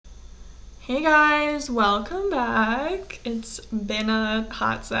Hey guys, welcome back. It's been a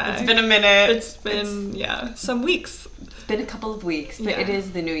hot sec. It's been a minute. It's been, some weeks. It's been a couple of weeks, but it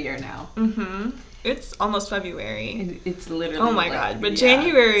is the new year now. Mm-hmm. It's almost February. It's literally oh my god, but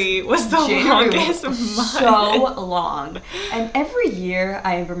January was the longest month. So long. And every year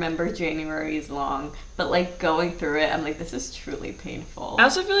I remember January is long, but like going through it, I'm like, this is truly painful. I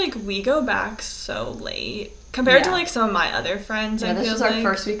also feel like we go back so late. Compared to like some of my other friends, yeah, this was our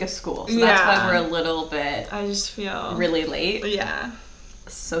first week of school, so that's why we're a little bit. I just feel really late. Yeah.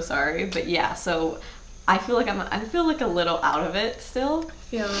 So sorry, but yeah. So I feel like I feel like a little out of it still. I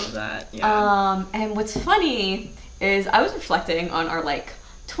feel that. Yeah. And what's funny is I was reflecting on our like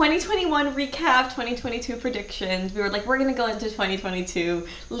 2021 recap, 2022 predictions. We were like, we're gonna go into 2022,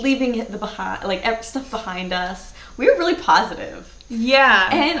 leaving stuff behind us. We were really positive. Yeah,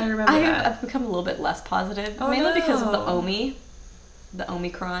 and I remember that. I've become a little bit less positive, mainly because of the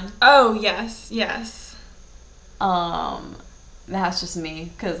Omicron. Oh yes. That's just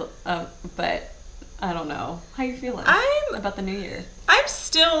me, but I don't know. How you feeling about the new year? I'm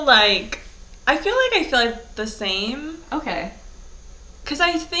still like, I feel like the same. Okay. Because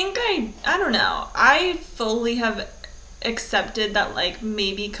I think I don't know. I fully have accepted that like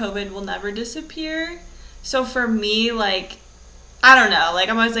maybe COVID will never disappear. So for me, like, I don't know. Like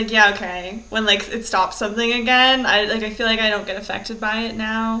I'm always like, yeah, okay. When like it stops something again, I feel like I don't get affected by it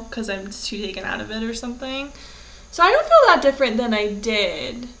now because I'm just too taken out of it or something. So I don't feel that different than I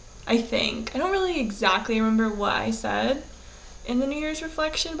did. I think I don't really exactly remember what I said in the New Year's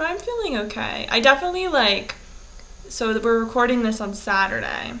reflection, but I'm feeling okay. I definitely like. So we're recording this on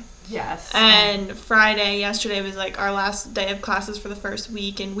Saturday. Yes. And yesterday was like our last day of classes for the first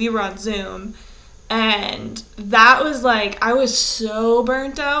week, and we were on Zoom. And that was like, I was so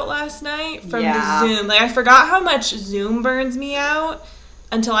burnt out last night from the Zoom. Like, I forgot how much Zoom burns me out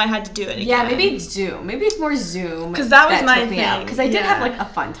until I had to do it again. Yeah, maybe it's Zoom. Maybe it's more Zoom. Because that was my thing. Because I did have like a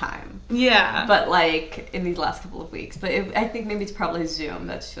fun time. Yeah. But like in these last couple of weeks. But I think maybe it's probably Zoom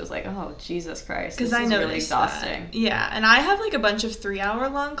that feels like, oh, Jesus Christ. Because I know really exhausting. That. Yeah. And I have like a bunch of 3-hour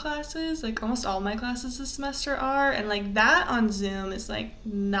long classes. Like almost all my classes this semester are. And like that on Zoom is like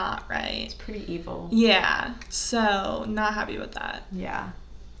not right. It's pretty evil. Yeah. So not happy with that. Yeah.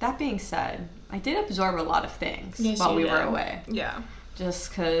 That being said, I did absorb a lot of things while we were away. Yeah. Just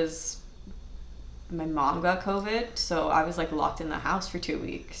because my mom got COVID. So I was like locked in the house for 2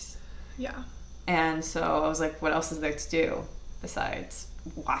 weeks. Yeah. And so I was like, what else is there to do besides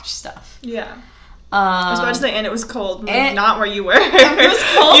watch stuff? Yeah. I was about to say, and it was cold. Not where you were. It was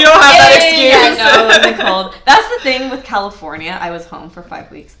cold. You don't have that excuse. Yeah, no, it wasn't cold. That's the thing with California. I was home for 5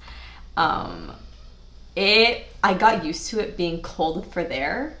 weeks. I got used to it being cold for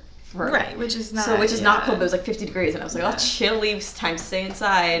there. Right, which is not cold, but it was like 50 degrees, and I was like, oh, chilly, it's time to stay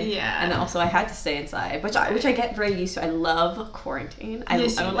inside. Yeah. And then also I had to stay inside, which I get very used to. I love quarantine. I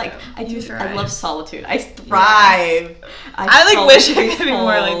love solitude. I thrive. Yes. I like wish I could be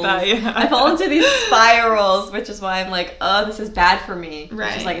more like that, yeah. I fall into these spirals, which is why I'm like, oh, this is bad for me.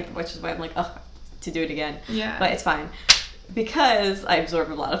 Right. Which is why I'm like, oh, to do it again. Yeah. But it's fine. Because I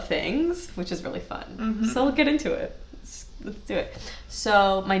absorb a lot of things, which is really fun. Mm-hmm. So we'll get into it. Let's do it.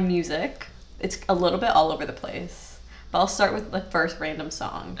 So my music, it's a little bit all over the place. But I'll start with the first random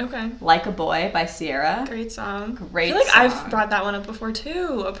song. Okay. Like a Boy by Sierra. Great song. I feel like I've brought that one up before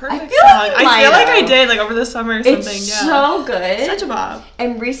too. A perfect song. I feel like I did, like over the summer or something. It's so good. Such a bop.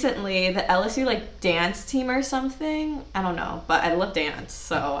 And recently, the LSU like dance team or something, I don't know, but I love dance,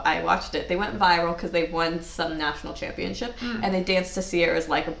 so I watched it. They went viral because they won some national championship, and they danced to Sierra's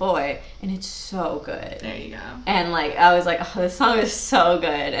Like a Boy, and it's so good. There you go. And like I was like, oh, this song is so good,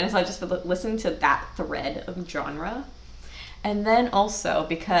 and so I just been listening to that thread of genre. And then also,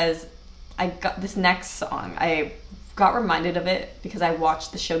 because I got this next song, I got reminded of it because I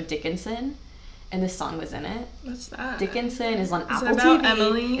watched the show Dickinson, and this song was in it. What's that? Dickinson is on Apple it about TV.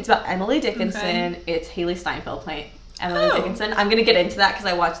 Emily? It's about Emily Dickinson. Okay. It's Haley Steinfeld playing Emily Dickinson. I'm going to get into that because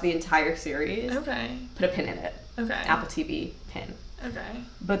I watched the entire series. Okay. Put a pin in it. Okay. Apple TV pin. Okay.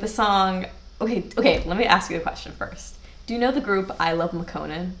 But the song... Okay, let me ask you a question first. Do you know the group I Love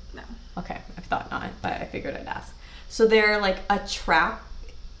McConan? No. Okay, I thought not, but I figured I'd ask. So they're like a trap.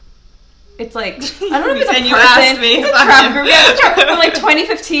 It's like, I don't know if it's a person. You asked me. It's a trap group. Yeah, it's a trap. From like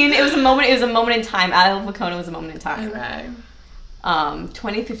 2015, it was a moment in time. I Love McConan was a moment in time. Okay.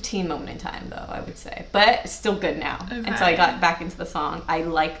 2015 moment in time though, I would say. But still good now. Okay. And so I got back into the song. I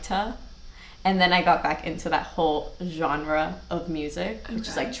liked her. And then I got back into that whole genre of music, which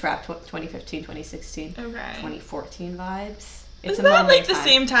is like trap 2015, 2016, 2014 vibes. It's Isn't a that moment like in the time.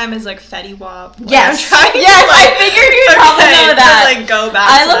 same time as like Fetty Wap? Like, Yes. I'm trying to, Yes, I like, figured you'd probably know that. To, like, go back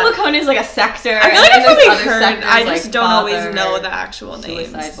I to Love that. Laconia is like a sector. I feel and like then I've there's probably other heard. sectors, I just like don't always Father, know the actual names.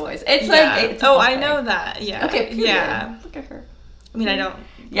 Suicide Boys. It's Yeah. like it's oh, buffet. I know that. Yeah. Okay. Period. Yeah. Look at her. I mean, I don't.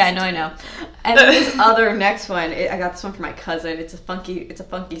 Yeah, I know. And then this other next one, I got this one from my cousin. It's a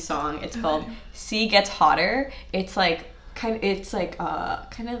funky song. It's called "Sea Gets Hotter." It's like kind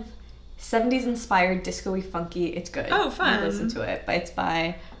of 70s inspired disco-y funky. It's good. Oh, fun. You listen to it, but it's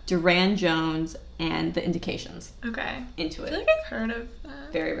by Duran Jones and The Indications. Okay. Into I it. feel like I've heard of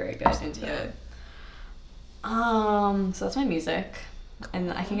that. Very, very good. Into it. So that's my music,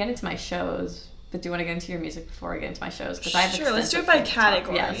 and I can get into my shows. But do you want to get into your music before I get into my shows? Because I have Sure, let's do it extensive by things to talk-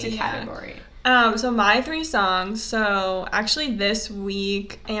 category. Yeah, let's do category. So my 3 songs. So actually this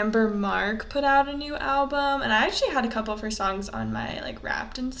week, Amber Mark put out a new album, and I actually had a couple of her songs on my like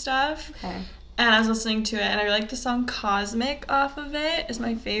Wrapped and stuff. Okay. And I was listening to it, and I really like the song "Cosmic" off of it. Is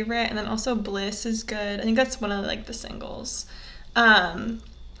my favorite, and then also "Bliss" is good. I think that's one of like the singles.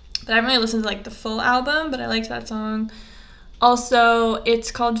 But I haven't really listened to like the full album, but I liked that song. Also,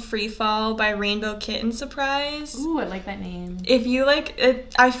 it's called "Free Fall" by Rainbow Kitten Surprise. Ooh, I like that name. If you like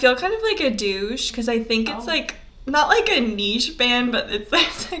it, I feel kind of like a douche because I think it's like not like a niche band, but it's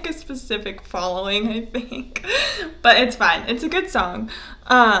like a specific following, I think. But it's fine. It's a good song.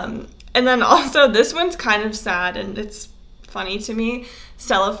 And then also this one's kind of sad and it's funny to me.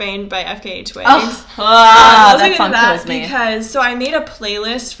 "Cellophane" by FKA Twigs. That song kills me. Because so I made a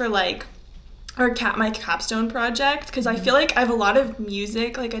playlist for like my capstone project because I feel like I have a lot of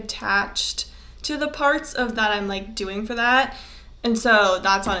music like attached to the parts of that I'm like doing for that, and so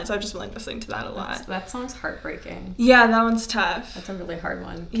that's on it. So I've just been like listening to that a lot. That song's heartbreaking. Yeah, that one's tough. That's a really hard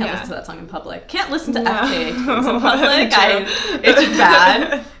one. Can't Yeah. listen to that song in public. Can't listen to No. FKA Twigs in public. It's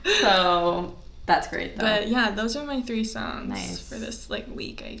bad. So that's great though. But yeah, those are my 3 songs Nice. for this like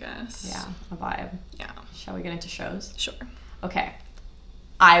week, I guess. Yeah, a vibe. Yeah. Shall we get into shows? Sure. Okay.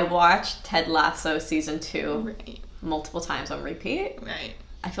 I watched Ted Lasso season 2 Right. multiple times on repeat. Right.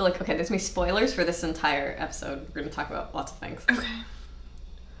 I feel like, okay, there's gonna be spoilers for this entire episode. We're gonna talk about lots of things. Okay.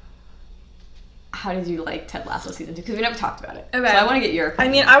 How did you like Ted Lasso season 2? Because we never talked about it. Okay. So I want to get your I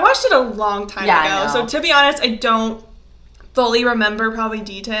opinion. mean, I watched it a long time Yeah, I ago, know. so to be honest, I don't fully remember probably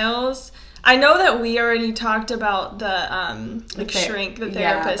details. I know that we already talked about the shrink, the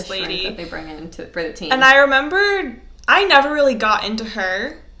therapist the shrink lady, that they bring in for the team. and I remember I never really got into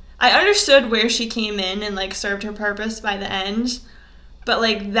her. I understood where she came in and like served her purpose by the end, but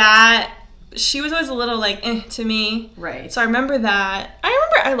like that, she was always a little like to me. Right. So I remember that. I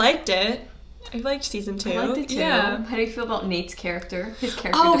remember I liked it. I liked season 2. I liked it too. Yeah. How do you feel about Nate's character? His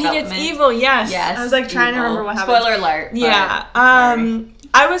character Oh, he development? gets evil. Yes. Yes. I was like trying to evil. remember what happened. Spoiler alert. but- Yeah. sorry.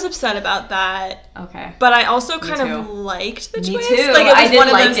 I was upset about that, Okay. but I also kind too. of liked the Me twist. too. Like it was I did one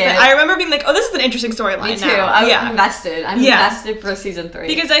of like those it. I remember being like, "Oh, this is an interesting storyline." Me too. Now. I'm yeah. invested. I'm Yeah. invested for season 3.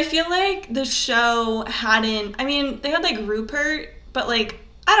 Because I feel like the show hadn't. I mean, they had like Rupert, but like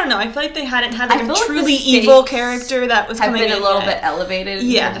I don't know. I feel like they hadn't had I like feel a like the truly stakes evil character that was have coming been a in little yet. bit elevated in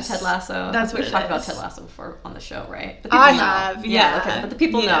Yes. terms of Ted Lasso. That's what We've it talked about is. Ted Lasso before on the show, right? But I know. have, yeah. Okay, but the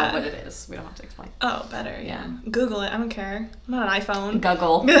people Yeah. know what it is. We don't have to explain. Oh, better. Yeah. Google it. I don't care. I'm not an iPhone.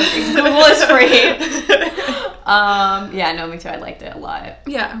 Google. Google is free. Yeah, no, me too. I liked it a lot.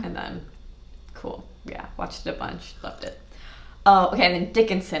 Yeah. And then, cool. Yeah, watched it a bunch. Loved it. Oh, okay, and then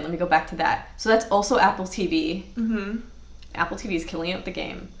Dickinson. Let me go back to that. So that's also Apple TV. Mm-hmm. Apple TV is killing it with the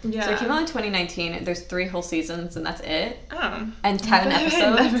game. Yeah. So it came out in 2019. There's 3 whole seasons, and that's it. Oh. And 10 I've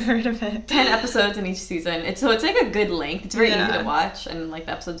episodes. never heard of it. 10 episodes in each season. It's like a good length. It's very Yeah. easy to watch, and like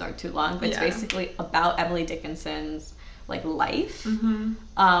the episodes aren't too long. But it's Yeah. basically about Emily Dickinson's like life, Mm-hmm.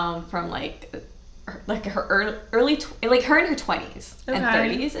 from her early like her in her 20s and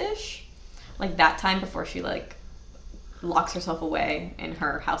Okay. 30s ish, like that time before she like locks herself away in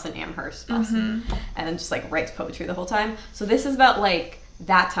her house in Amherst, Boston, and then just like writes poetry the whole time. So this is about like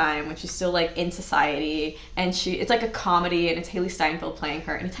that time when she's still like in society, and it's like a comedy, and it's Haley Steinfeld playing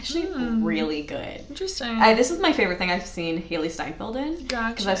her, and it's actually really good. Interesting. This is my favorite thing I've seen Haley Steinfeld in,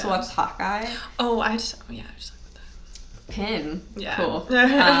 because I also Gotcha. watched Hawkeye. I just talked about that. Pin. Yeah. Cool.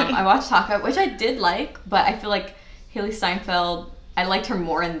 I watched Hawkeye, which I did like, but I feel like Haley Steinfeld, I liked her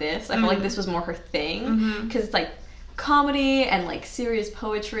more in this. I feel like this was more her thing, because it's like comedy and like serious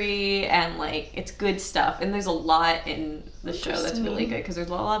poetry, and like it's good stuff, and there's a lot in the show that's really good, because there's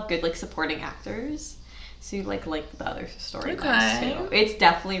a lot of good like supporting actors, so you like the other storylines Okay. too. It's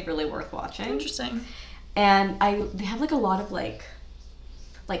definitely really worth watching. Interesting. And they have like a lot of like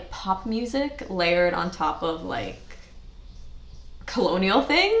pop music layered on top of like colonial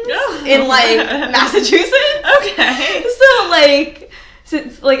things Oh. in like Massachusetts. Okay. So like,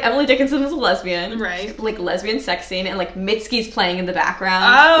 since like Emily Dickinson was a lesbian, Right. Like lesbian sex scene, and like Mitski's playing in the background,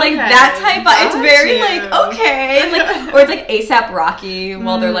 Oh, like okay. that type. Of, it's Got very you. like okay, like or it's like ASAP Rocky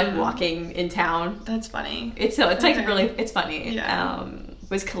while they're like walking in town. That's funny. It's like Okay. really it's funny. Yeah.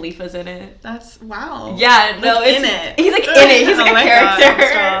 Was Khalifa's in it? That's wow. Yeah, no, Like, it's in it. He's like in it. He's like Oh a my God, character.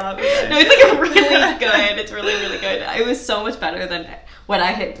 stop. Okay. No, it's like really good. It's really good. It was so much better than what I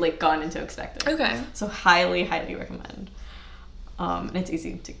had like gone into expecting. Okay. So highly recommend. And it's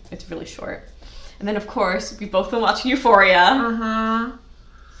it's really short. And then of course we've both been watching Euphoria. Uh-huh.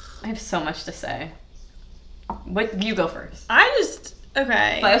 I have so much to say. What you go first?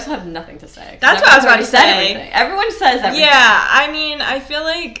 Okay. But I also have nothing to say. 'Cause That's what I was about to everyone's already said say. everything. Everyone says everything. Yeah, I mean, I feel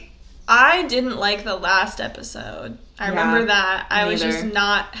like I didn't like the last episode. I remember that. I was just neither.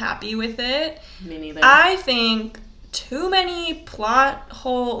 not happy with it. Me neither. I think too many plot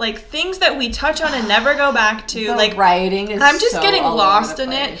hole, like things that we touch on and never go back to. The like writing is I'm just so getting all lost over in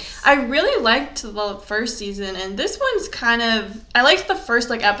the it. place. I really liked the first season, and this one's kind of. I liked the first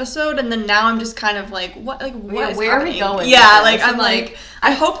like episode, and then now I'm just kind of like, what is where are we happening? going Yeah, with like this? I'm like,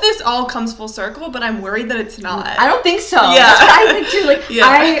 I hope this all comes full circle, but I'm worried that it's not. I don't think so. Yeah. That's what I think too. Like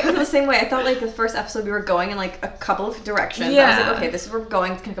Yeah. I'm the same way. I thought like the first episode we were going in like a couple of directions. I was Yeah. like, okay, this is where we're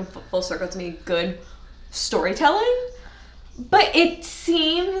going. It's gonna come full circle to me. Good storytelling. But it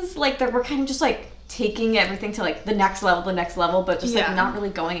seems like that we're kind of just like taking everything to like the next level, but just Yeah. like not really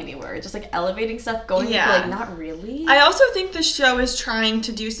going anywhere. Just like elevating stuff, going Yeah. but like not really. I also think the show is trying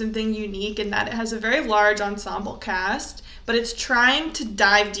to do something unique in that it has a very large ensemble cast, but it's trying to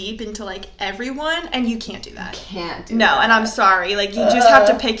dive deep into like everyone, and you can't do that. Can't do No, that. and I'm sorry. Like you just have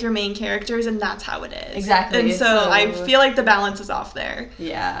to pick your main characters, and that's how it is. Exactly, And so so- I feel like the balance is off there.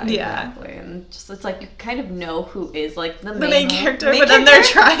 Yeah, Yeah. exactly. And just it's like you kind of know who is like the The main character, but then character, they're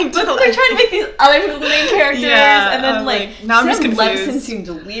trying to but like, they're trying to make these other people the main characters, Yeah, and then I'm like like, now I'm just Sam confused. Levinson seemed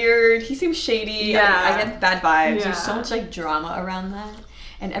weird. He seems shady. Yeah. I get bad vibes. There's so Yeah. much like drama around that,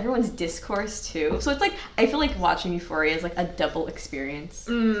 and everyone's discourse too. So it's like I feel like watching Euphoria is like a double experience.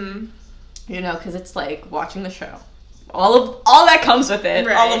 Mm, You know, because it's like watching the show, all that comes with it,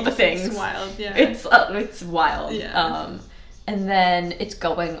 right. all of the things. It's wild. Yeah. It's wild. Yeah. And then it's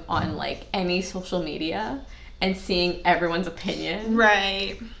going on like any social media and seeing everyone's opinion.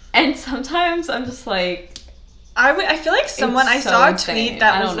 right. And sometimes I'm just like, I feel like someone I it's so saw a insane. tweet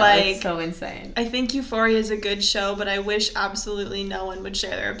that I was don't know, like, it's so insane. I think Euphoria is a good show, but I wish absolutely no one would share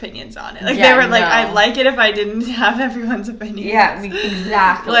their opinions on it. Like Yeah, they were like, no. I'd like it if I didn't have everyone's opinions. Yeah,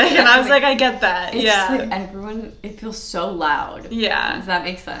 exactly. Like, and That's I was what like, I get that. it's Yeah. just like everyone. It feels so loud. Yeah. Does that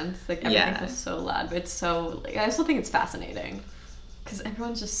make sense? Like everything Yeah. feels so loud, but it's so. Like, I also think it's fascinating because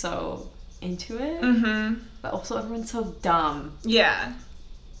everyone's just so into it, Mm-hmm. but also everyone's so dumb. Yeah.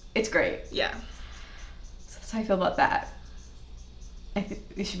 It's great. Yeah. So that's how I feel about that. I think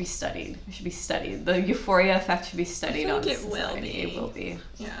it should be studied. It should be studied. The euphoria effect should be studied feel on like it will society. be. It will be.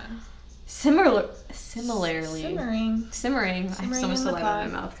 Yeah. Similarly, Simmering. simmering. I have so Simmering much in the saliva in pot.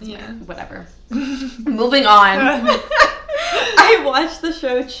 my mouth. 'Cause Yeah. Whatever. Moving on. I watched the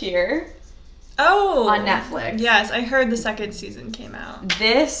show Cheer Oh. on Netflix. Yes, I heard the second season came out.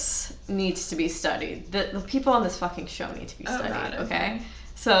 This needs to be studied. The people on this fucking show need to be Oh, studied. God, okay.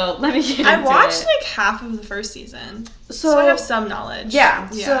 So let me get into I watched it. like half of the first season, so So- I have some knowledge. Yeah.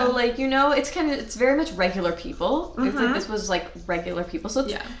 So like it's very much regular people. It's like Mhm. this was like regular people. So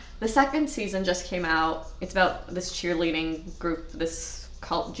it's, Yeah. the second season just came out. It's about this cheerleading group, this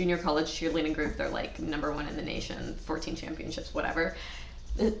junior college cheerleading group. They're like #1 in the nation, 14 championships, whatever.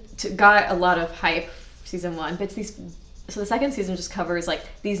 It got a lot of hype season 1, but it's these. So the second season just covers like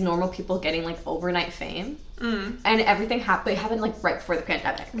these normal people getting like overnight fame, and everything happened like right before the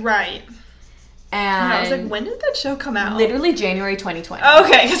pandemic. Right. And And I was like, when did that show come out? literally January 2020.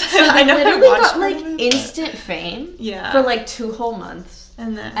 Okay, because I know I literally watched got part like of it, but- instant fame Yeah. for like 2 whole months,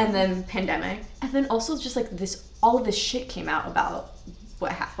 and then pandemic, and then also just like this, all of this shit came out about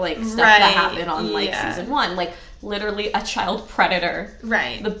what like stuff Right, that happened on like yeah. season 1, like literally a child predator,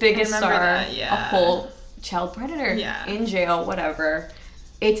 right, the biggest I remember star, that, yeah. a whole child predator, Yeah. in jail, whatever.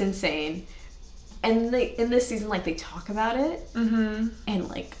 It's insane, and in this season, like they talk about it, and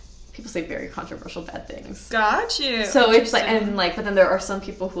like people say very controversial bad things. Got you. So it's like, Interesting. and like, but then there are some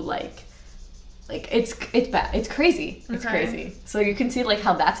people who like it's bad. It's crazy. It's Okay. crazy. So you can see like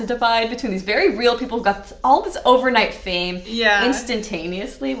how that's a divide between these very real people who got all this overnight fame Yeah.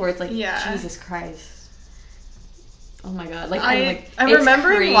 instantaneously, where it's like, Yeah. Jesus Christ. Oh my God. Like, I'm it's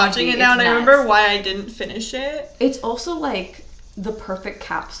remembering crazy. watching it now, It's and I nuts. remember why I didn't finish it. It's also like the perfect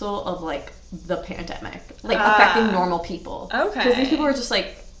capsule of like the pandemic, like affecting normal people. Okay. Because these people are just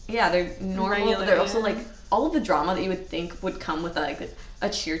like, yeah, they're normal, Regular, but they're also yeah. like all of the drama that you would think would come with a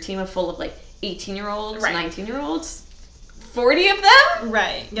cheer team full of like 18-year-olds, Right. 19-year-olds, 40 of them.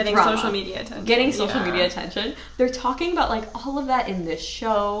 Right. Getting Drama. social media attention. Getting social Yeah. media attention. They're talking about like all of that in this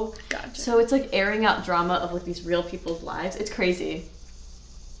show. Gotcha. So it's like airing out drama of like these real people's lives. It's crazy.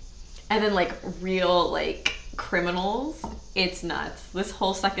 And then like real like criminals. It's nuts. This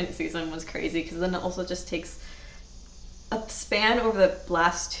whole second season was crazy because then it also just takes a span over the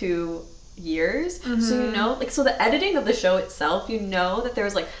last 2 years. Mm-hmm. So you know, like, so the editing of the show itself, you know that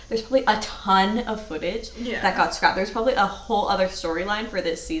there's probably a ton of footage Yeah. that got scrapped. There's probably a whole other storyline for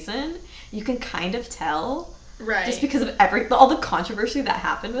this season. You can kind of tell. Right. Just because of all the controversy that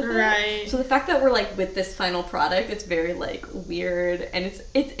happened with it. Right. So the fact that we're like with this final product, it's very like weird and it's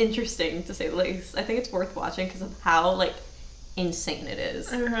interesting to say the least. I think it's worth watching because of how like insane it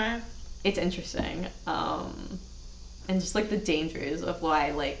is. Okay. It's interesting. And just like the dangers of why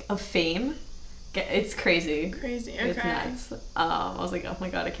like of fame. It's crazy. Crazy. Okay. It's nuts. I was like, oh my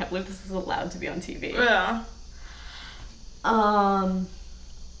god, I can't believe this is allowed to be on TV. Yeah.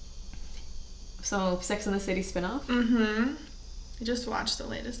 So Sex and the City spinoff, Mm-hmm. I just watched the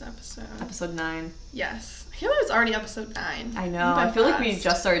latest episode. episode 9. Yes. I feel like it's already episode 9. I know. I feel like we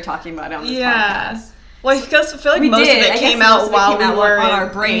just started talking about it on this Yeah. podcast. Well, I feel like We most did. of I it guess came most out of it while came out we were on our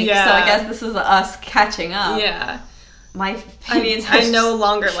in- break, Yeah. so I guess this is us catching up. Yeah. My I mean, opinions I no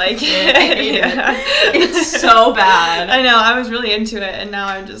longer like it. I hate Yeah. it. It's so bad. I know. I was really into it, and now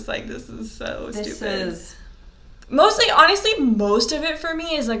I'm just like, this is so This stupid. is Mostly, honestly, most of it for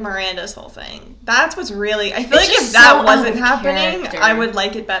me is like Miranda's whole thing. That's what's really. I feel It's like if just that so wasn't out of happening, character. I would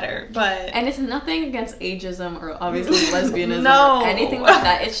like it better. But and it's nothing against ageism or obviously lesbianism No. or anything like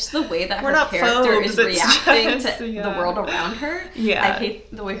that. It's just the way that We're her not character phobes, is it's reacting just- to yeah. the world around her. Yeah. I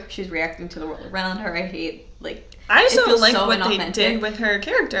hate the way she's reacting to the world around her. I hate like I just it don't feels like so what they inauthentic. did with her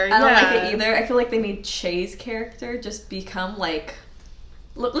character. I don't like it either. I feel like they made Shay's character just become like,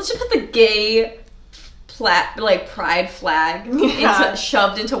 let's just put the gay pride flag Yeah.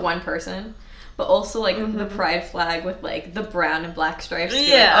 shoved into one person, but also like the Mhm. pride flag with like the brown and black stripes. Be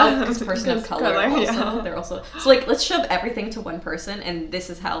Yeah. like, oh, this person of This color. color, Also, yeah. they're also so like let's shove everything to one person, and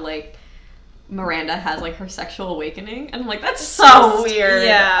this is how like Miranda has like her sexual awakening, and I'm like, that's so Just- weird.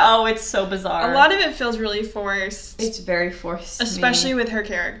 yeah. Oh, it's so bizarre. A lot of it feels really forced, it's very forced, to me. especially with her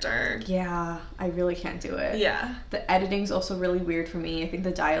character. Yeah, I really can't do it. Yeah. The editing's also really weird for me. I think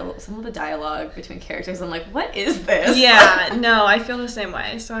some of the dialogue between characters, I'm like, what is this? Yeah, no, I feel the same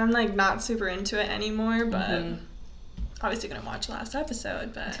way. So I'm like not super into it anymore, but Mhm. obviously gonna watch the last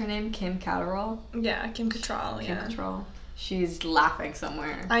episode. What's But her name? Kim Cattrall? yeah, Kim Cattrall. Kim Yeah, Cattrall. She's laughing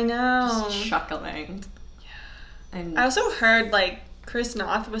somewhere. I know. Just chuckling. And I also heard like Chris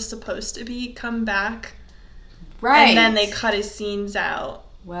Noth was supposed to come back, right. and then they cut his scenes out.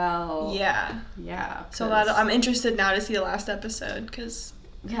 Well. Yeah. Yeah. So 'cause- I'm interested now to see the last episode because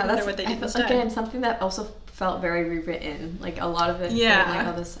Yeah, I wonder that's what they did I feel- instead. again something that also felt very rewritten. Like a lot of it. Yeah.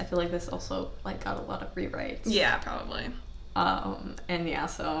 Felt like, I feel like this also like got a lot of rewrites. yeah, probably. And yeah,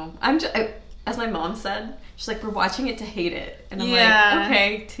 so I'm just, as my mom said, she's like, we're watching it to hate it, and I'm Yeah. like,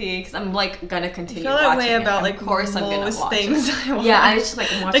 okay, T, because I'm like gonna I continue feel that watching way it. about Of like course, I'm gonna most watch things. it. I watch. Yeah, I just like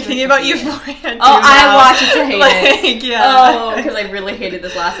watching like it thinking to about hate it. Euphoria. Oh, I watch it to hate it. Like, yeah. Oh, because I really hated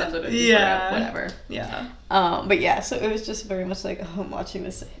this last episode of Euphoria. Yeah. Whatever. Yeah. But yeah, so it was just very much like, oh, I'm watching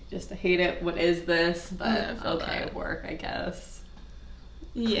this just to hate it. What is this? But Yeah, I feel okay, that. work, I guess.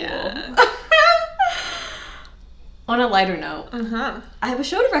 Yeah. Cool. On a lighter note, I have a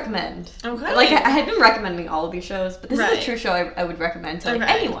show to recommend. Okay. Like, I had been recommending all of these shows, but this is Right. a true show I would recommend to like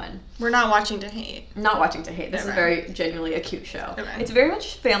Okay. anyone. We're not watching to hate. Not watching to hate. This is Okay. very genuinely a cute show. Okay. It's very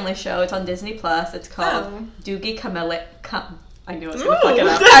much a family show. It's on Disney Plus. It's called Oh. Doogie Camille. I knew I was gonna fuck it Ooh.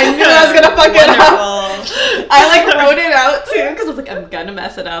 up. I knew I was gonna fuck it up. Wonderful. I like wrote it out too because I was like, I'm gonna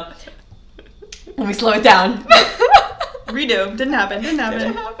mess it up. Let me slow it down. Redo. Didn't happen. Didn't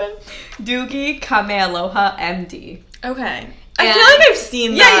Didn't happen. happen. Doogie Kamealoha MD. Okay. I And- feel like I've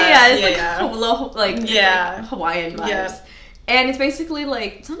seen that. It's like Yeah. like Hawaiian vibes. Yeah. And it's basically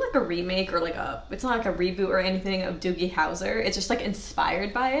like it's not like a remake or it's not like a reboot or anything of Doogie Howser. It's just like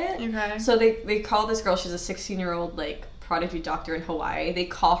inspired by it. Okay. So they call this girl, she's a 16-year-old like prodigy doctor in Hawaii. They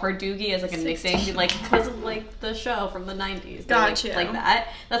call her Doogie as like a nickname, like because of like the show from the 90s. They, Gotcha. like that.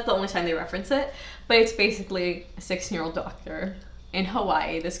 That's the only time they reference it. But it's basically a 16-year-old doctor in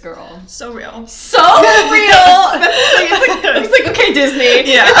Hawaii. This girl. So real. So real. That's the thing. It's like okay,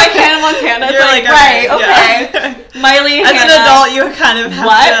 Disney. Yeah. It's like Hannah Montana. It's You're like, like, right, okay, okay. yeah. Miley, as Hannah, an adult, you kind of have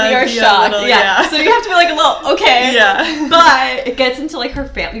what? to You're be a shocked. little- yeah. So you have to be like a little, okay. Yeah. But it gets into like her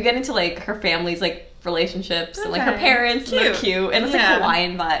family. You get into like her family's like relationships and like her Okay. parents. And they're Cute. cute. And it's like Yeah.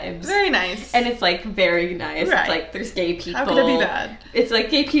 Hawaiian vibes. Very nice. And it's like very nice. Right. It's like there's gay people. How could it be bad? It's like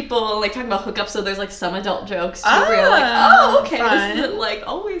gay people like talking about hookups, so there's like some adult jokes too, Oh, where you're like, oh, okay, fun. this isn't like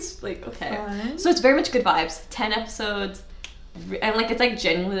always like okay. Fun. So it's very much good vibes. 10 episodes, and like it's like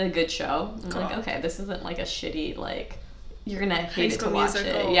genuinely a good show. I'm like, Cool. okay, this isn't like a shitty like you're gonna High hate it to School watch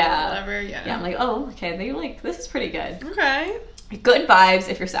Musical, it. Yeah, whatever. Yeah. yeah. I'm like, oh, okay, they like this is pretty good. Okay. Good vibes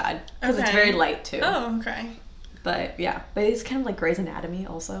if you're sad because it's Okay. very light too. Oh, okay. But yeah, but it's kind of like Grey's Anatomy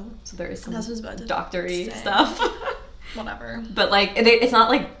also, so there is some That's what I was about to doctory say. stuff. Whatever. But like it's not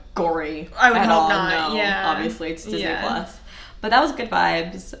like gory I would at hope all. not, No, yeah. obviously it's Disney Yeah. Plus. But that was good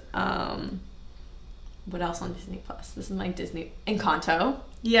vibes. What else on Disney Plus? This is my Disney Encanto.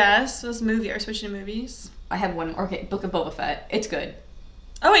 Yes, this movie. Are we switching to movies? I have one more. Okay, Book of Boba Fett. It's good.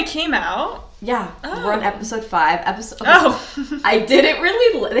 Oh, it came out. Yeah, Oh. we're on episode 5. Okay, Oh. I didn't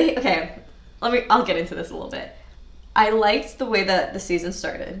really. Okay, I'll get into this a little bit. I liked the way that the season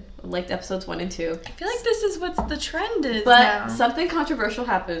started. I liked episodes 1 and 2. I feel like this is what the trend is But now. something controversial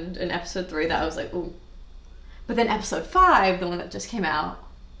happened in episode 3 that I was like, ooh. But then episode 5, the one that just came out,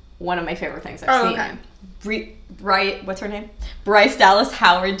 one of my favorite things I've seen. okay. What's her name? Bryce Dallas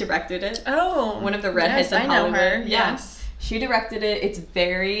Howard directed it. Oh. One of the redheads yes, in I know Hollywood. her. Yeah. Yes. She directed it. It's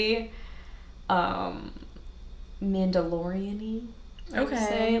very Mandalorian-y. I would Okay.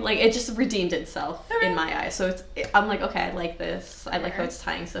 say. Like it just redeemed itself in Alright. my eyes. So I'm like, okay, I like this. I like how Fair. it's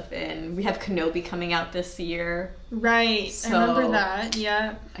tying stuff in. We have Kenobi coming out this year. Right. So- I remember that.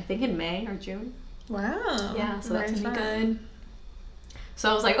 Yeah. I think in May or June. Wow. Yeah, so Very that's gonna be fun. good. So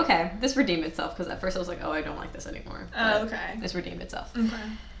I was like, okay, this redeemed itself because at first I was like, oh, I don't like this anymore. Oh, But okay. This redeemed itself. Okay.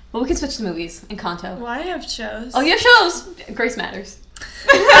 But we can switch to movies. Encanto. Well, I have shows. Oh, you have shows. Grace Matters.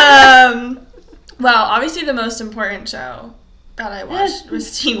 Well, obviously the most important show that I watched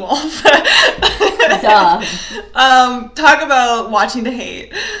was Teen Wolf. Duh. Talk about watching to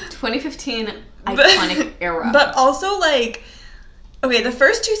hate. 2015 But- iconic era. But also like, okay, the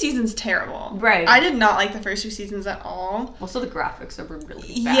first 2 seasons terrible. Right. I did not like the first 2 seasons at all. Also, the graphics are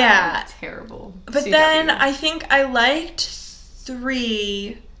really bad. Yeah. Terrible. But CW. then I think I liked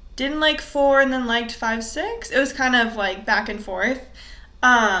 3, didn't like 4, and then liked 5, 6. It was kind of like back and forth.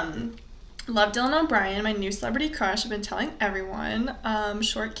 Love Dylan O'Brien, my new celebrity crush. I've been telling everyone.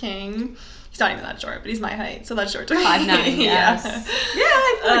 Short King. He's not even that short, but he's my height, so that's short to me. 5'9", yes. Yeah,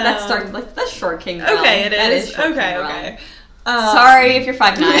 I feel like that starts like that's Short King. Realm. Okay, it That is. Short King Okay, realm. okay. Sorry if you're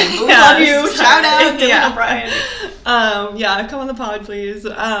 5'9", but we Yeah, love you. sorry. Shout out Dylan Yeah. O'Brien. Yeah, come on the pod, please.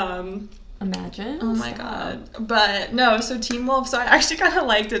 Imagine. Oh my god. But no, so Teen Wolf, so I actually kind of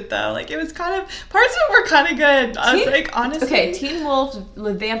liked it though. Like it was kind of, parts of it were kind of good. I was like, honestly. Okay, Teen Wolf,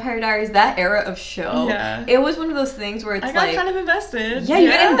 The Vampire Diaries, that era of show. Yeah. It was one of those things where it's I got like. kind of invested. Yeah, you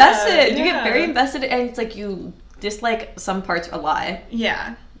get invested. You yeah. get very invested, and it's like you dislike some parts a lot.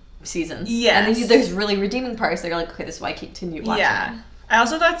 Yeah. Seasons. Yes. And then there's really redeeming parts that you're like, okay, this is why I continue watching. Yeah. I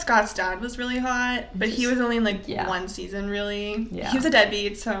also thought Scott's dad was really hot, but he was only in like Yeah. 1 season really. Yeah. He was a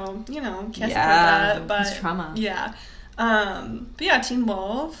deadbeat, so you know, can't Yeah, support that. But it's trauma. Yeah. But yeah, Teen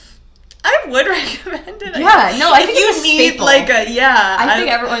Wolf. I would recommend it. Yeah, no, I if think you it's a need staple. like a I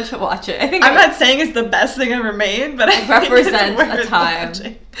think everyone should watch it. I think I'm not saying it's the best thing ever made, but It I think represents it's worth a time.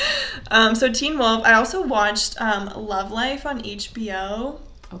 watching. So Teen Wolf. I also watched Love Life on HBO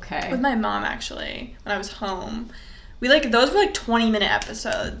Okay. with my mom actually when I was home. We those were like 20-minute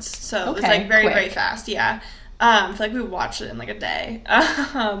episodes, so it was Okay, like very quick. very fast. Yeah, I feel like we watched it in like a day,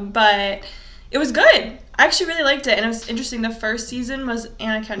 but it was good. I actually really liked it, and it was interesting. The first season was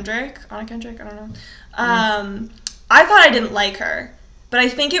Anna Kendrick. I don't know. I thought I didn't like her, but I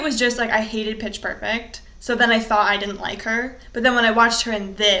think it was just like I hated Pitch Perfect. So then I thought I didn't like her, but then when I watched her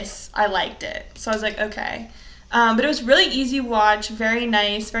in this, I liked it. So I was like, okay. But it was really easy watch, very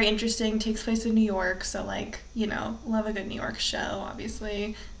nice, very interesting. Takes place in New York, so like, you know, love a good New York show,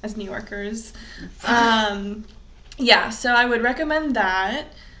 obviously, as New Yorkers. Yeah, so I would recommend that.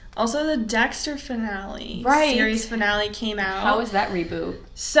 Also, the Dexter finale, series finale came out. How was that reboot?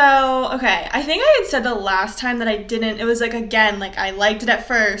 So, okay, I think I had said the last time that I didn't, it was like, again, like I liked it at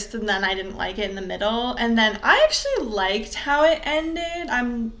first and then I didn't like it in the middle. And then I actually liked how it ended.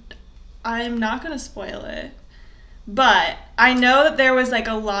 I'm not going to spoil it. But I know that there was like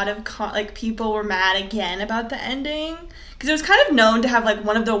a lot of people were mad again about the ending because it was kind of known to have like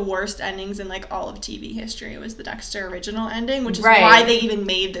one of the worst endings in like all of TV history. It was the Dexter original ending, which is why they even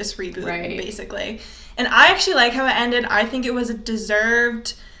made this reboot basically. And I actually like how it ended. I think it was a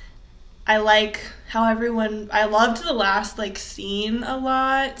deserved. I like how I loved the last, like, scene a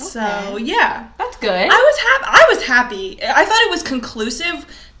lot. Okay. So, yeah. That's good. I was happy. I thought it was conclusive.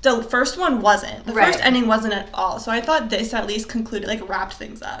 The first one wasn't. The first ending wasn't at all. So I thought this at least concluded, like, wrapped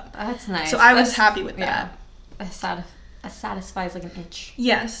things up. That's nice. So I was happy with that. It satisfies like an itch.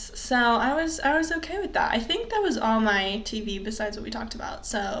 Yes. So I was okay with that. I think that was all my TV besides what we talked about.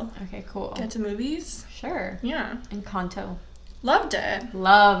 So okay, cool. Get to movies. Sure. Yeah. Encanto. Loved it.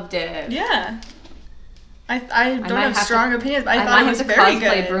 Loved it. Yeah. I don't have strong opinions, but I thought it was very good. I might have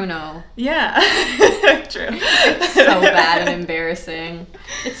to cosplay Bruno. Yeah. True. It's so bad and embarrassing.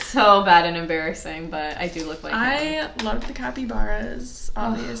 It's so bad and embarrassing, but I do look like him. I loved the capybaras,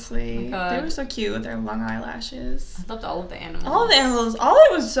 obviously. Oh, they were so cute with their long eyelashes. I loved all of the animals. All the animals. All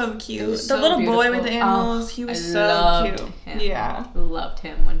of it was so cute. Was the so little beautiful. boy with the animals, he was so cute. Him. Yeah. Loved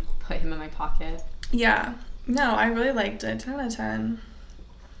him when I put him in my pocket. Yeah. No, I really liked it. 10 out of 10.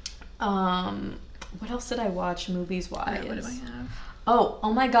 What else did I watch movies-wise? Right, what do I have?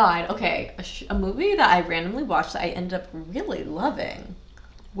 Oh my god. Okay, a movie that I randomly watched that I ended up really loving.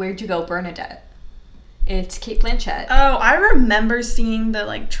 Where'd You Go, Bernadette? It's Cate Blanchett. Oh, I remember seeing the,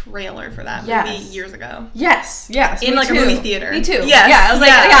 like, trailer for that movie years ago. Yes. In, like, a movie theater. Me too. Yes. Yeah, I was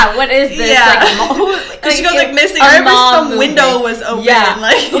like, what is this? Yeah. Because she goes, like, missing. I remember some window was open. Yeah.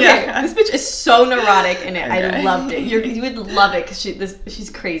 Like, okay. This bitch is so neurotic in it. Okay. I loved it. You would love it because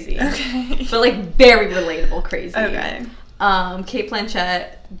she's crazy. Okay. But, like, very relatable crazy. Okay. Cate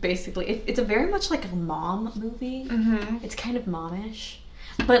Blanchett, basically, it's a very much like a mom movie. Mm-hmm. It's kind of momish.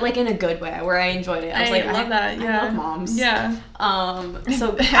 But, like, in a good way, where I enjoyed it. I love that, yeah. I love moms. Yeah.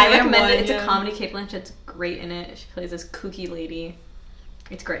 So, I recommend it. It's a comedy. Cate Blanchett's great in it. She plays this kooky lady.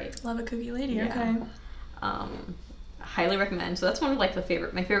 It's great. Love a kooky lady, okay. Highly recommend. So, that's one of, like, my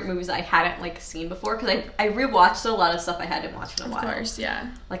favorite movies that I hadn't, like, seen before. Because I rewatched a lot of stuff I hadn't watched in a while. Of course,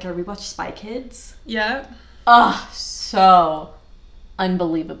 yeah. Like, I rewatched Spy Kids. Yeah. Oh, so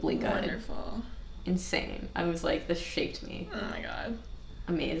unbelievably good. Wonderful. Insane. I was like, this shaped me. Oh, my God.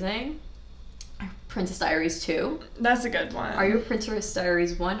 Amazing. Princess Diaries 2. That's a good one. Are you a Princess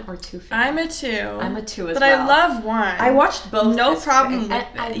Diaries 1 or 2 fan? I'm a 2. I'm a 2 as but well. But I love 1. I watched both. No problem with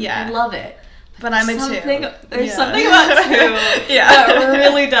it. Yeah. I love it. But I'm a 2. There's something about 2 that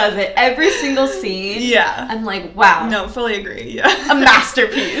really does it. Every single scene. Yeah. I'm like, wow. No, fully agree. Yeah. A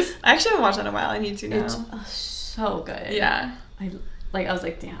masterpiece. I actually haven't watched that in a while. I need to now. It's so good. Yeah. I was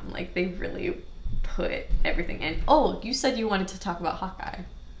like, damn, like they really put everything in. Oh, you said you wanted to talk about Hawkeye.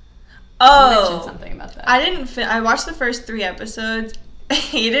 Oh. You mentioned something about that. I watched the first 3 episodes. I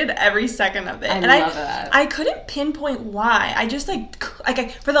hated every second of it. I love that. I couldn't pinpoint why. I just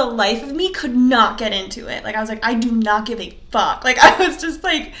for the life of me could not get into it. Like I was like, I do not give a fuck. Like I was just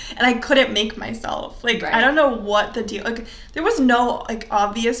like, and I couldn't make myself. Like right. I don't know what the deal. Like there was no like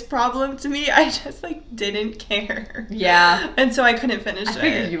obvious problem to me. I just like didn't care. Yeah. And so I couldn't finish it. I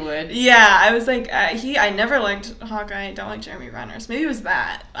figured you would. Yeah, I was like, I never liked Hawkeye. I don't like Jeremy Renner. So maybe it was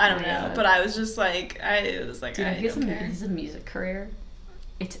that. I don't know. But I was just like, He's a music career.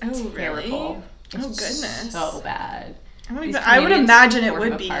 It's terrible. Really? It's goodness. So bad. I would imagine it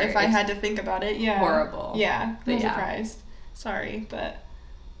would be if I had to think about it. Yeah. Horrible. Yeah. I'm surprised. Sorry, but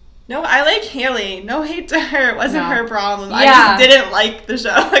no, I like Haley. No hate to her. It wasn't her problem. Yeah. I just didn't like the show.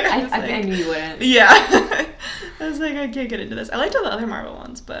 Like I knew you wouldn't. Yeah. I was like, I can't get into this. I liked all the other Marvel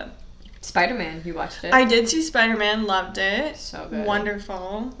ones, but Spider-Man, you watched it? I did see Spider-Man. Loved it. So good.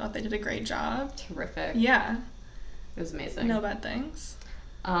 Wonderful. Thought they did a great job. Terrific. Yeah. It was amazing. No bad things.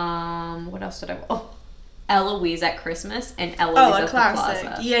 What else did I? Eloise at Christmas and Eloise at the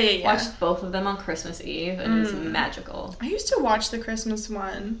Plaza. Yeah. Watched both of them on Christmas Eve, and it was magical. I used to watch the Christmas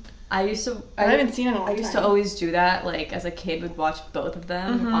one. I haven't seen it in a long time. I used to always do that. Like as a kid, would watch both of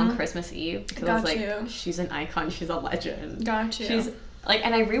them on Christmas Eve because I was like, she's an icon. She's a legend. Got you. She's like,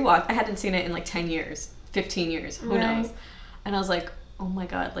 and I rewatched. I hadn't seen it in like 10 years, 15 years. Who knows? And I was like, oh my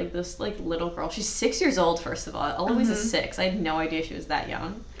god, like this like little girl. She's 6 years old, first of all. Eloise is 6. I had no idea she was that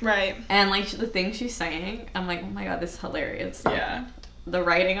young. Right. And like the things she's saying, I'm like, oh my god, this is hilarious. Yeah. The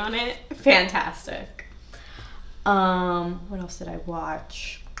writing on it, fantastic. What else did I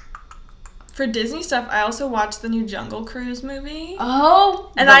watch? For Disney stuff, I also watched the new Jungle Cruise movie.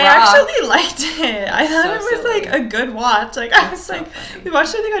 Oh, and I actually liked it. I thought it was like a good watch. Like I was like, we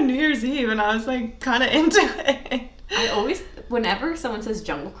watched it I think on New Year's Eve, and I was like kind of into it. I always, whenever someone says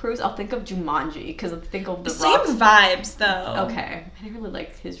Jungle Cruise, I'll think of Jumanji because I think of the same vibes though. Okay, I didn't really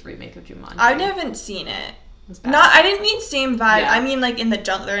like his remake of Jumanji. I haven't seen it. was bad. Not, I didn't mean same vibe. Yeah. I mean, like, in the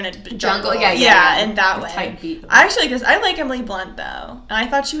jungle. They're in a jungle. Yeah. in that The way. tight beat. I actually, because I like Emily Blunt, though. And I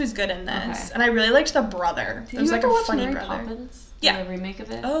thought she was good in this. Okay. And I really liked the brother. Did There's, you like, ever a watch funny Mary brother. Poppins? Yeah. The remake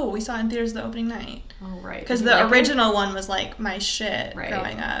of it? Oh, we saw it in theaters the opening night. Oh, right. Because Did you the like it? original one was, like, my shit Right.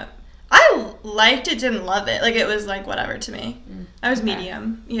 growing up. I liked it, didn't love it. Like, it was, like, whatever to me. I was Okay.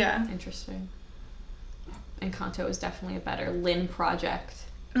 medium. Yeah. Interesting. Encanto was definitely a better Lynn project.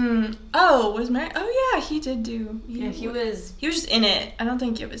 Oh, was Mary? Oh, yeah, he did do. Yeah, he was... He was just in it. I don't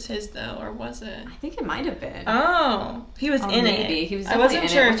think it was his, though, or was it? I think it might have been. Oh, he was in maybe. it. He was I definitely wasn't in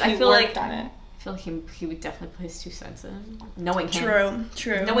sure it, if which he I feel worked like on it. I feel like he would definitely put his 2 cents in. Knowing him.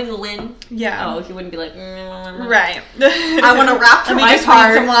 True. Knowing Lynn. Yeah. Oh, he wouldn't be like... Right. I want to rap for Let me my just part.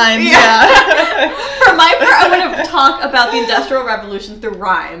 read some lines. Yeah. Yeah. For my part, I want to talk about the Industrial Revolution through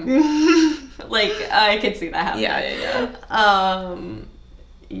rhyme. Like, I could see that happening. Yeah.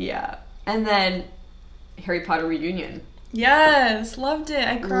 Yeah. And then Harry Potter reunion. Yes, loved it.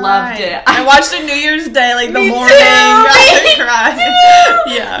 I cried. Loved it. I watched it New Year's Day, like the Me morning. too. I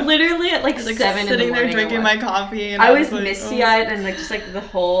cried. Yeah. Literally at like I was, like 7 in the sitting morning. there drinking my coffee, and I was like, misty-eyed and like just like the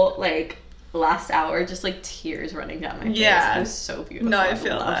whole like last hour, just like tears running down my face. Yeah. It was so beautiful. No, I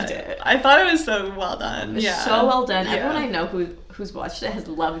feel loved that. it. I thought it was so well done. It was Yeah. so well done. Yeah. Everyone I know who's watched it has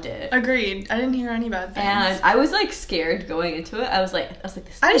loved it. Agreed. I didn't hear any bad things. And I was like scared going into it. I was like, this is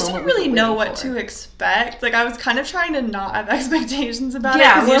I the just moment didn't we've really been know waiting what for. to expect. Like, I was kind of trying to not have expectations about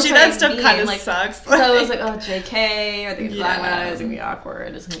Yeah, it. well, Because usually that's that what I stuff kind mean, of like, sucks. So I was like, oh, JK, are they flying Yeah. about it? Is it gonna be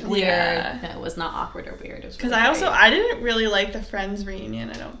awkward? Is it gonna be weird? Yeah. No, it was not awkward or weird. It was Because really great. I didn't really like the Friends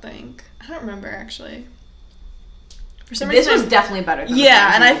reunion, I don't think. I don't remember, actually. For some This reason, was definitely better than the yeah,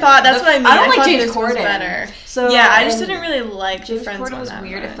 Friends and I reunion. thought, that's what I mean. I don't like thought James this was Corden. better. So yeah, I just and didn't really like James the Friends Corden one was that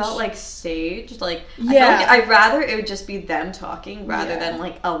weird. much. It felt like staged. Like Yeah. I'd rather it would just be them talking rather Yeah. than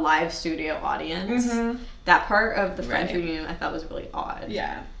like a live studio audience. Mhm. That part of the Friends Right. reunion I thought was really odd.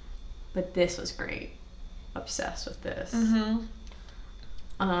 Yeah. But this was great. Obsessed with this. Mm-hmm.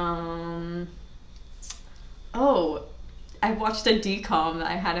 Oh, I watched a DCOM that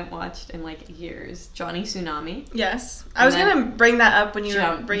I hadn't watched in like years. Johnny Tsunami. Yes. I was And going to bring that up when you were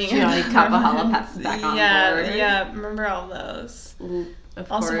Johnny bringing Kapahala back on board. Yeah, remember all those.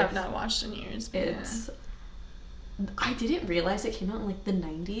 Of Also course. have not watched in years. But It's. I didn't realize it came out in like the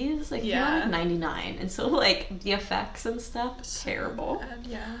 90s. Like, it came out Yeah. in like 99. And so, like, the effects and stuff, terrible. bad,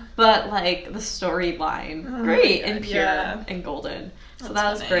 yeah. But, like, the storyline, Oh my great God, and pure yeah. and golden. So That's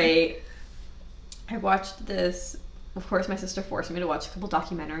that was funny. great. I watched this. Of course, my sister forced me to watch a couple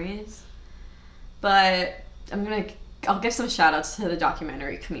documentaries. But I'll give some shout outs to the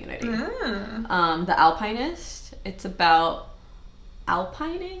documentary community. The Alpinist. It's about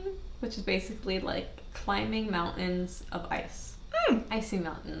alpining, which is basically like climbing mountains of ice. Icy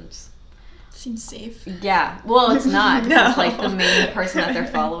mountains. Seems safe. Yeah. Well, it's not. Because No. like the main person that they're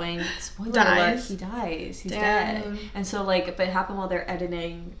following, spoiler alert, Dies. he dies. He's Dang. dead. And so like, but it happened while they're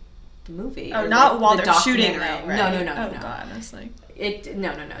editing the movie. Oh, or, not like, while the they're shooting, documentary. though, right? No. Oh, God. I was like...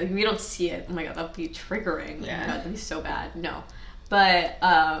 No. We don't see it. Oh my God, that would be triggering. Yeah. No, that'd be so bad. No. But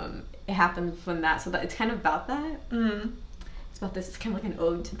it happened from that. So that it's kind of about that. It's about this. It's kind of like an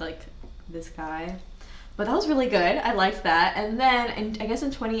ode to like this guy. But that was really good. I liked that. And then, I guess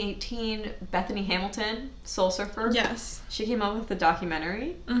in 2018, Bethany Hamilton, Soul Surfer. Yes. She came up with a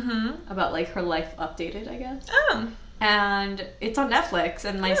documentary about like her life updated, I guess. Oh. And it's on Netflix.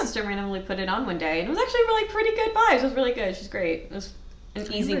 And my Yeah. sister randomly put it on one day, and it was actually really pretty good vibes. It was really good. She's great. It was an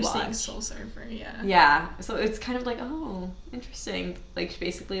easy Seeing watch. Soul Surfer, yeah. Yeah. So it's kind of like, oh, interesting. Like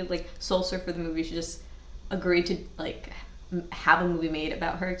basically, like Soul Surfer, the movie, she just agreed to like have a movie made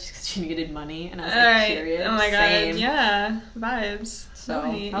about her just because she needed money, and I was like Alright. curious. Oh my God. Same. Yeah. Vibes. So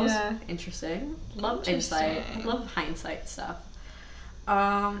Right, that was yeah. interesting. Love insight. Interesting. Love hindsight stuff. And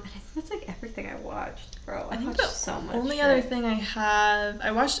I think that's like everything I watched, bro. I I think watched the so much. only shit. other thing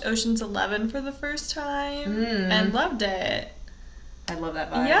I watched Ocean's 11 for the first time and loved it. I love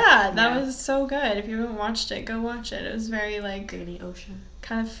that vibe. Yeah, that was so good. If you haven't watched it, go watch it. It was very like Greedy Ocean.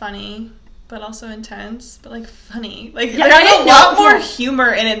 kind of funny, but also intense, but like funny. Like Yeah, I there's didn't a lot know- more yeah.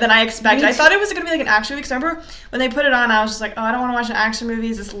 humor in it than I expected. Me I too. thought it was gonna be like an action movie. Because remember when they put it on, I was just like, oh, I don't want to watch an action movie.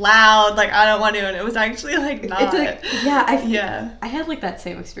 It's loud. Like I don't want to. And it was actually like not. It's like, yeah, Yeah. I had like that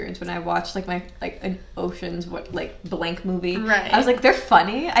same experience when I watched like my like an Ocean's like blank movie. Right. I was like, they're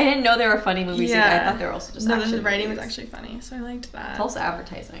funny. I didn't know they were funny movies. Yeah. Either. I thought they were also just No, action the writing was movies. actually funny, so I liked that. False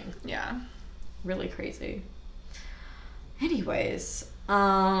advertising. Yeah. Really crazy. Anyways,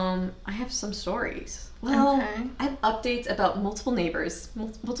 I have some stories. Well, Okay. I have updates about multiple neighbors,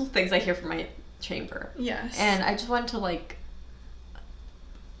 multiple things I hear from my chamber. Yes. And I just wanted to like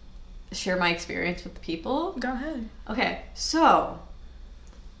share my experience with the people? Go ahead. Okay, so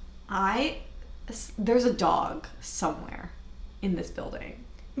there's a dog somewhere in this building,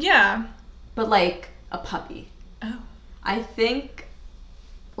 Yeah. but like a puppy. Oh. I think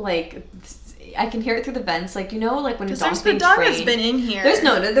like I can hear it through the vents, like, you know, like when a Because dog's there's the being dog trained. that's been in here. There's a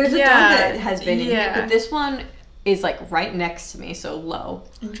dog that has been in here, Yeah. but this one is like right next to me, so low.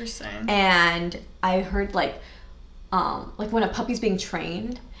 Interesting. And I heard like when a puppy's being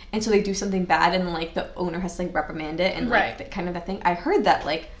trained, and so they do something bad, and like the owner has to like reprimand it, and like Right. kind of that thing. I heard that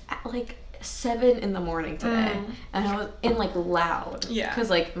like at like 7 in the morning today, and I was in like loud, Yeah. because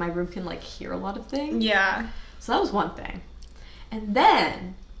like my room can like hear a lot of things. Yeah. So that was one thing, and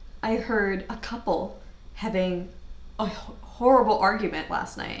then I heard a couple having a horrible argument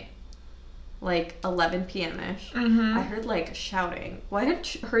last night. Like 11 p.m.-ish. Mm-hmm. I heard like shouting. Well, I had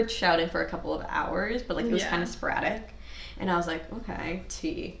heard shouting for a couple of hours, but like it was Yeah. kind of sporadic. And I was like, okay,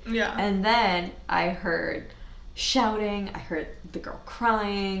 tea. Yeah. And then I heard shouting. I heard the girl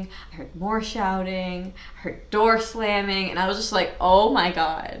crying. I heard more shouting. I heard door slamming. And I was just like, oh my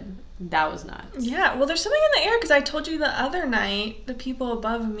God, that was nuts. Yeah, well, there's something in the air because I told you the other night the people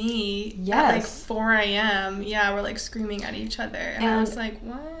above me at like Yes. 4 a.m. Yeah, were like screaming at each other, and I And- was like,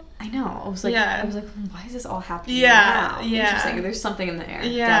 what? I know. I was like, Yeah. why is this all happening Yeah, now? yeah. Interesting. There's something in the air.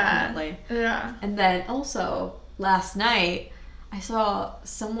 Yeah, Definitely. yeah. And then also last night, I saw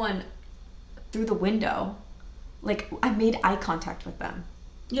someone through the window. Like, I made eye contact with them.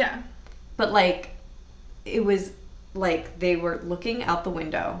 Yeah. But like, it was like they were looking out the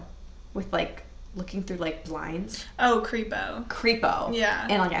window with like looking through like blinds. Oh, creepo. Creepo. Yeah.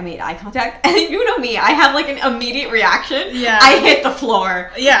 And like I made eye contact. And you know me, I have like an immediate reaction. Yeah. I hit the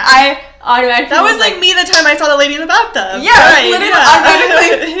floor. Yeah. I automatically That was like me the time I saw the lady in the bathtub. Yeah, Right, literally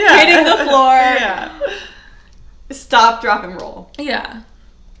automatically yeah. hitting the floor. Yeah. Stop, drop, and roll. Yeah.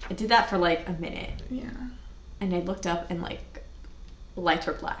 I did that for like a minute. Yeah. And I looked up and like lights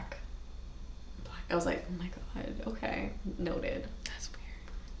were black. I was like, oh my God, okay, noted. That's weird.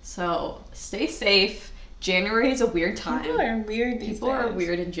 So stay safe. January is a weird time. People are weird these People days. are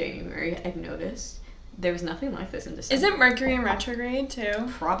weird in January, I've noticed. There was nothing like this in December. Isn't Mercury in retrograde too?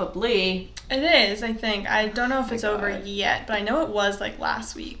 Probably. It is, I think. I don't know if my it's over God. yet, but I know it was like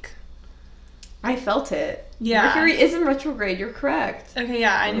last week. I felt it. Yeah. Mercury is in retrograde, you're correct. Okay,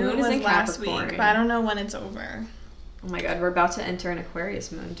 yeah, I knew Moon it is was in last Capricorn. week, but I don't know when it's over. Oh my God, we're about to enter an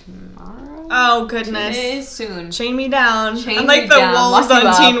Aquarius moon tomorrow. Oh, 2 goodness. days soon. Chain me down. Chain I'm like me the down, wolves lock you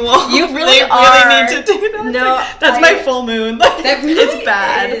on up. Teen Wolf. You really They are. really need to do that. It's No, like, that's my full moon. Like, That really it's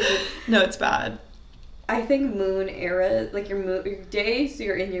bad. is. No, it's bad. I think moon era, like your days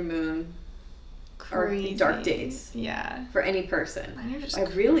you're in your moon are Crazy. dark days Yeah. for any person. Mine are just I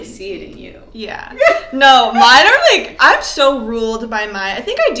really crazy. see it in you. Yeah. No, mine are like, I'm so ruled by my, I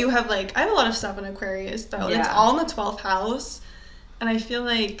think I do have like, I have a lot of stuff in Aquarius though, and it's Yeah. all in the 12th house, and I feel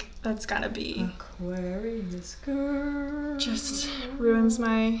like that's gotta be, Aquarius girl. just ruins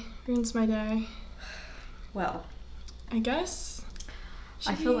my day. Well, I guess.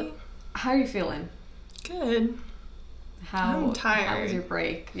 I feel like, how are you feeling? Good. How I'm tired. How was your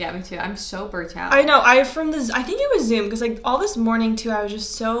break? Yeah, me too. I'm so burnt out. I know. I think it was Zoom because like all this morning too, I was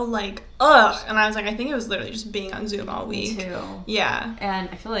just so like ugh, and I was like, I think it was literally just being on Zoom all Me week. too. Yeah. And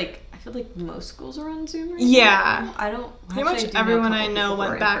I feel like most schools are on Zoom right Yeah. now. I don't. Pretty actually, much I do know a everyone couple I know people who are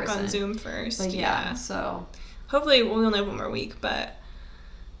went in back person. on Zoom first. But yeah. so Hopefully we'll only have one more week, but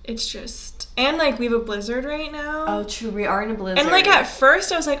it's just, and like we have a blizzard right now. oh, true. We are in a blizzard. And like at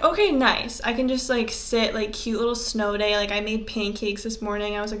first I was like, okay, nice. I can just like sit, like cute little snow day. Like I made pancakes this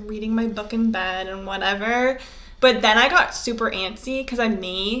morning. I was like reading my book in bed and whatever. But then I got super antsy because I'm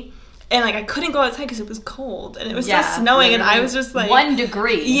me. And like I couldn't go outside because it was cold and it was still snowing. And I was just like 1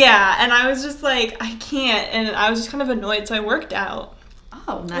 degree. yeah. And I was just like, I can't. And I was just kind of annoyed. So I worked out,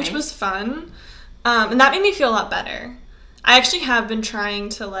 Oh, nice. which was fun. And that made me feel a lot better. I actually have been trying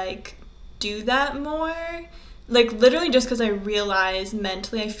to like do that more, like literally just because I realize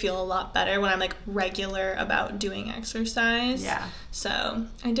mentally I feel a lot better when I'm like regular about doing exercise. Yeah. So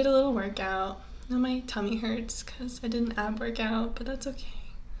I did a little workout and my tummy hurts because I did an ab workout, but that's okay.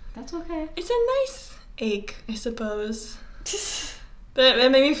 That's okay. It's a nice ache, I suppose. But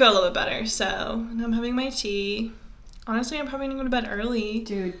it made me feel a little bit better. So now I'm having my tea. Honestly, I'm probably gonna go to bed early.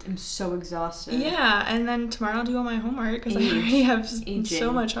 Dude, I'm so exhausted. Yeah, and then tomorrow I'll do all my homework because I Age. already have Aging.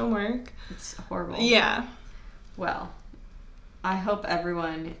 so much homework. It's horrible. Yeah. Well, I hope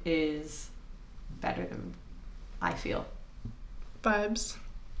everyone is better than I feel. Vibes.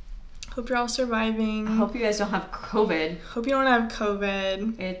 Hope you're all surviving. I hope you guys don't have COVID. Hope you don't have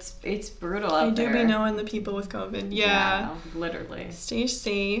COVID. It's brutal out I there. do be knowing the people with COVID. Yeah. Literally. Stay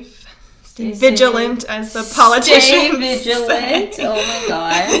safe. Stay vigilant, as the politicians Stay vigilant. say. Oh my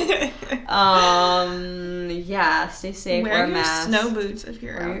god. Yeah, stay safe. Wear a your mask. snow boots if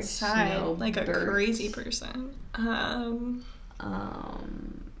you're Wear your outside, snow like a boots. crazy person.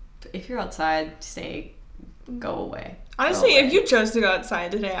 If you're outside, go away. Honestly, Go away. if you chose to go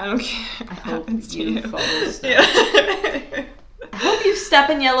outside today, I don't care. I what hope happens to you you. follow snow. Yeah. I hope you step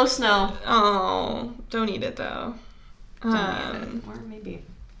in yellow snow. Oh, don't eat it though. Don't eat it. Or maybe.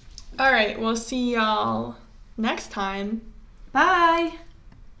 All right, we'll see y'all next time. Bye.